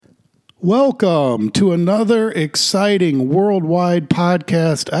Welcome to another exciting worldwide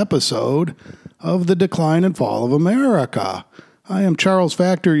podcast episode of The Decline and Fall of America. I am Charles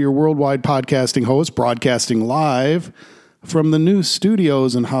Factor, your worldwide podcasting host, broadcasting live from the new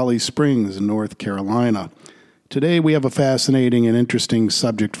studios in Holly Springs, North Carolina. Today we have a fascinating and interesting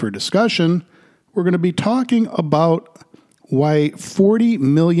subject for discussion. We're going to be talking about why 40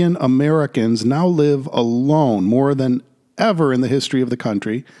 million Americans now live alone, more than ever in the history of the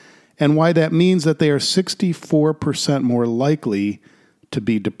country, and why that means that they are 64% more likely to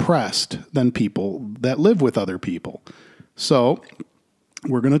be depressed than people that live with other people. So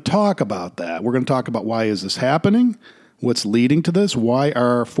we're going to talk about that. We're going to talk about why is this happening, what's leading to this, why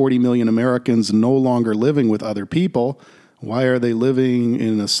are 40 million Americans no longer living with other people, why are they living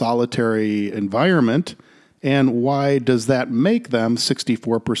in a solitary environment, and why does that make them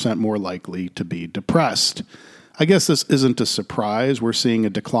 64% more likely to be depressed? I guess this isn't a surprise. We're seeing a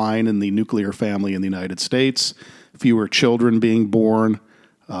decline in the nuclear family in the United States, fewer children being born,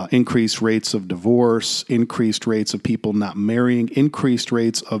 increased rates of divorce, increased rates of people not marrying, increased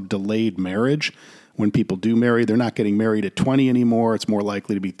rates of delayed marriage. When people do marry, they're not getting married at 20 anymore. It's more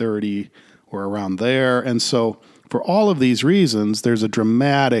likely to be 30 or around there. And so for all of these reasons, there's a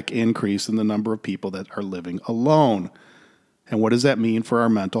dramatic increase in the number of people that are living alone. And what does that mean for our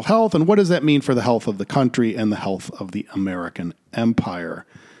mental health? And what does that mean for the health of the country and the health of the American empire?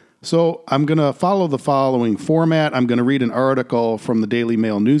 So I'm going to follow the following format. I'm going to read an article from the Daily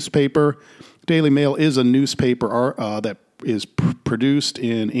Mail newspaper. Daily Mail is a newspaper that is produced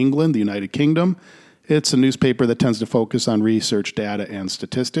in England, the United Kingdom. It's a newspaper that tends to focus on research, data, and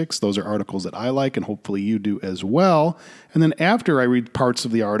statistics. Those are articles that I like, and hopefully you do as well. And then after I read parts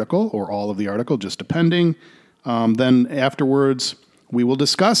of the article, or all of the article, just depending, then afterwards, we will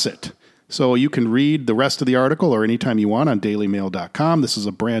discuss it. So you can read the rest of the article or anytime you want on dailymail.com. This is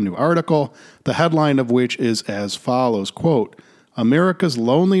a brand new article, the headline of which is as follows, quote, America's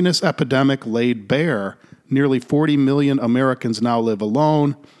loneliness epidemic laid bare. Nearly 40 million Americans now live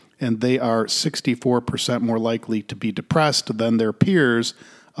alone, and they are 64% more likely to be depressed than their peers,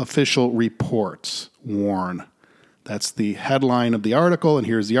 official reports warn. That's the headline of the article, and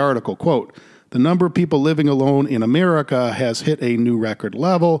here's the article, quote, the number of people living alone in America has hit a new record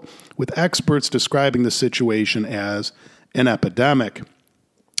level, with experts describing the situation as an epidemic.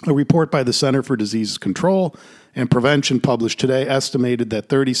 A report by the Center for Disease Control and Prevention published today estimated that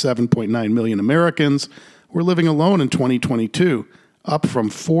 37.9 million Americans were living alone in 2022, up from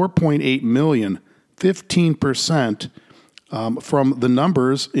 4.8 million, 15% from the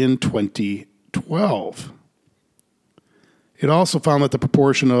numbers in 2012. It also found that the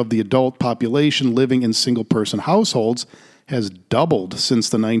proportion of the adult population living in single-person households has doubled since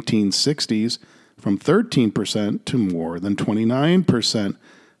the 1960s, from 13% to more than 29%.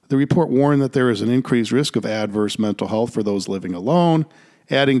 The report warned that there is an increased risk of adverse mental health for those living alone,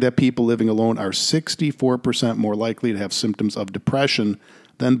 adding that people living alone are 64% more likely to have symptoms of depression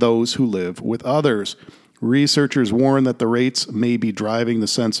than those who live with others. Researchers warn that the rates may be driving the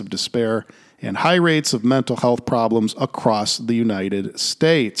sense of despair and high rates of mental health problems across the United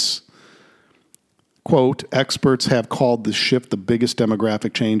States. Quote, experts have called this shift the biggest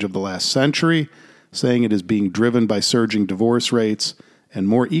demographic change of the last century, saying it is being driven by surging divorce rates and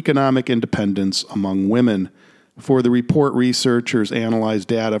more economic independence among women. For the report, researchers analyzed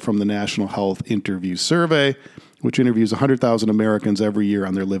data from the National Health Interview Survey, which interviews 100,000 Americans every year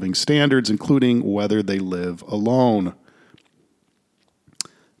on their living standards, including whether they live alone.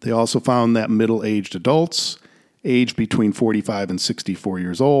 They also found that middle-aged adults, aged between 45 and 64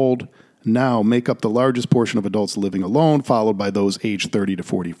 years old, now make up the largest portion of adults living alone, followed by those aged 30 to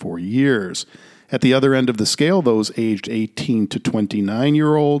 44 years. At the other end of the scale, those aged 18 to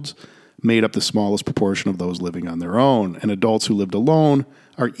 29-year-olds made up the smallest proportion of those living on their own, and adults who lived alone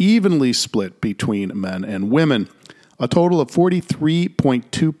are evenly split between men and women. A total of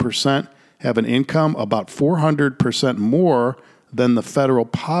 43.2% have an income about 400% more than the federal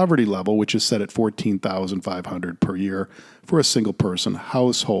poverty level, which is set at $14,500 per year for a single-person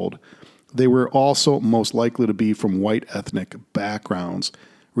household. They were also most likely to be from white ethnic backgrounds.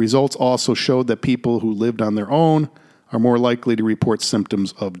 Results also showed that people who lived on their own are more likely to report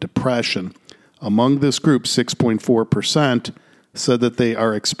symptoms of depression. Among this group, 6.4% said that they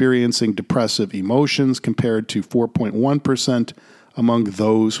are experiencing depressive emotions compared to 4.1% among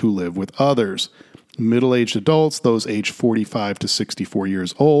those who live with others. Middle-aged adults, those aged 45 to 64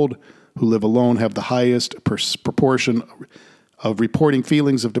 years old, who live alone have the highest proportion of reporting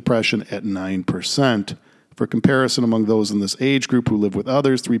feelings of depression at 9%. For comparison, among those in this age group who live with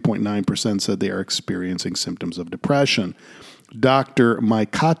others, 3.9% said they are experiencing symptoms of depression. Dr.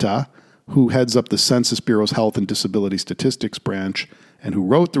 Maikata, who heads up the Census Bureau's Health and Disability Statistics branch and who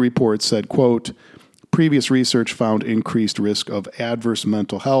wrote the report, said, quote, previous research found increased risk of adverse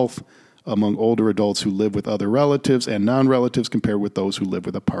mental health among older adults who live with other relatives and non-relatives compared with those who live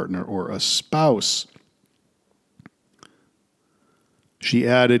with a partner or a spouse. She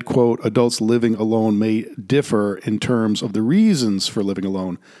added, quote, adults living alone may differ in terms of the reasons for living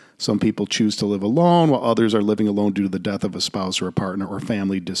alone. Some people choose to live alone, while others are living alone due to the death of a spouse or a partner or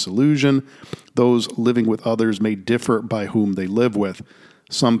family dissolution. Those living with others may differ by whom they live with.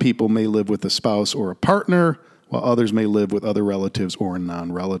 Some people may live with a spouse or a partner, while others may live with other relatives or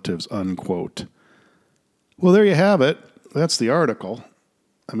non-relatives, unquote. Well, there you have it. That's the article.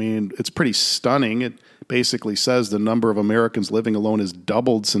 I mean, it's pretty stunning. It basically says the number of Americans living alone has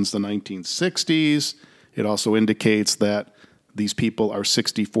doubled since the 1960s. It also indicates that these people are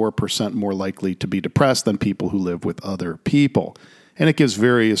 64% more likely to be depressed than people who live with other people. And it gives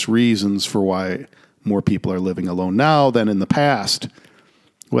various reasons for why more people are living alone now than in the past.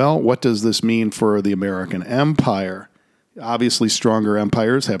 Well, what does this mean for the American empire? Obviously, stronger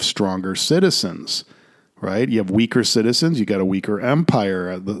empires have stronger citizens, right? You have weaker citizens, you got a weaker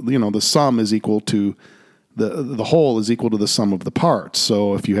empire. The sum is equal to the whole is equal to the sum of the parts.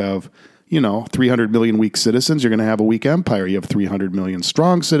 So if you have 300 million weak citizens, you're going to have a weak empire. You have 300 million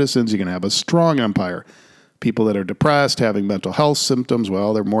strong citizens, you're going to have a strong empire. People that are depressed, having mental health symptoms,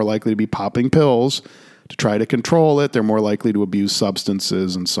 well, they're more likely to be popping pills to try to control it. They're more likely to abuse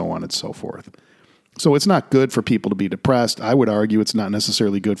substances and so on and so forth. So it's not good for people to be depressed. I would argue it's not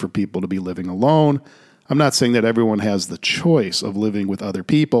necessarily good for people to be living alone. I'm not saying that everyone has the choice of living with other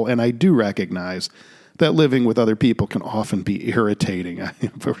people, and I do recognize that living with other people can often be irritating,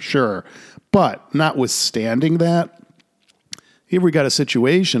 for sure. But notwithstanding that, here we got a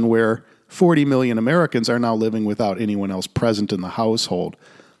situation where 40 million Americans are now living without anyone else present in the household.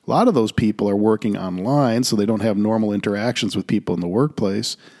 A lot of those people are working online, so they don't have normal interactions with people in the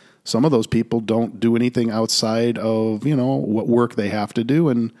workplace. Some of those people don't do anything outside of, what work they have to do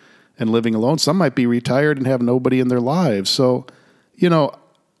and living alone. Some might be retired and have nobody in their lives. So,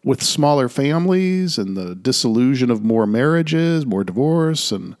 with smaller families and the dissolution of more marriages, more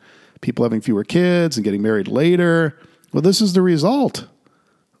divorce, and people having fewer kids and getting married later, well, this is the result.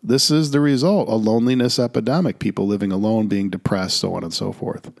 This is the result, a loneliness epidemic, people living alone, being depressed, so on and so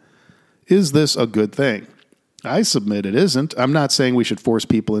forth. Is this a good thing? I submit it isn't. I'm not saying we should force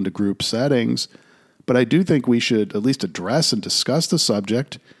people into group settings, but I do think we should at least address and discuss the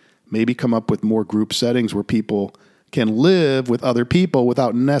subject, maybe come up with more group settings where people can live with other people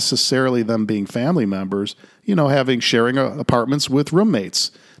without necessarily them being family members, sharing apartments with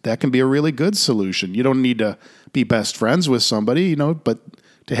roommates. That can be a really good solution. You don't need to be best friends with somebody, but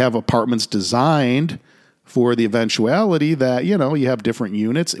to have apartments designed for the eventuality that, you have different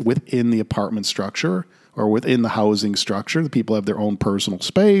units within the apartment structure or within the housing structure. The people have their own personal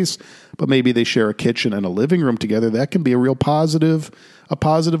space, but maybe they share a kitchen and a living room together. That can be a real positive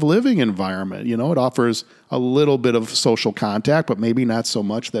living environment. It offers a little bit of social contact, but maybe not so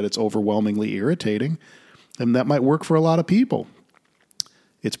much that it's overwhelmingly irritating. And that might work for a lot of people.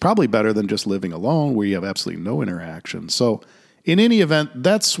 It's probably better than just living alone where you have absolutely no interaction. So in any event,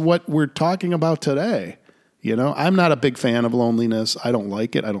 that's what we're talking about today. I'm not a big fan of loneliness. I don't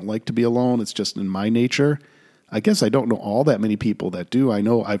like it. I don't like to be alone. It's just in my nature. I guess I don't know all that many people that do. I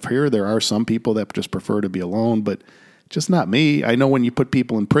know I've heard there are some people that just prefer to be alone, but just not me. I know when you put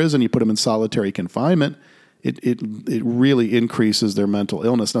people in prison, you put them in solitary confinement, it really increases their mental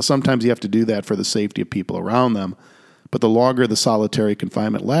illness. Now, sometimes you have to do that for the safety of people around them, but the longer the solitary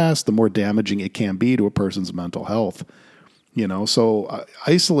confinement lasts, the more damaging it can be to a person's mental health. So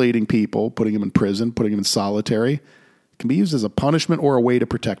isolating people, putting them in prison, putting them in solitary, can be used as a punishment or a way to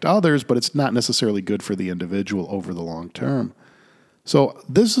protect others, but it's not necessarily good for the individual over the long term. So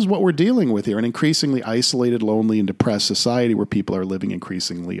this is what we're dealing with here, an increasingly isolated, lonely, and depressed society where people are living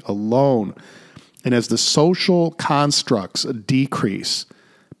increasingly alone. And as the social constructs decrease,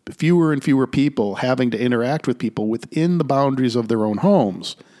 fewer and fewer people having to interact with people within the boundaries of their own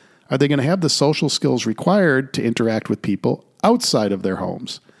homes, are they going to have the social skills required to interact with people outside of their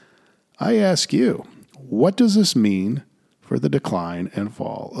homes? I ask you, what does this mean for the decline and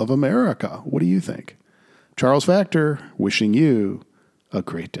fall of America? What do you think? Charles Factor, wishing you a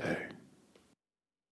great day.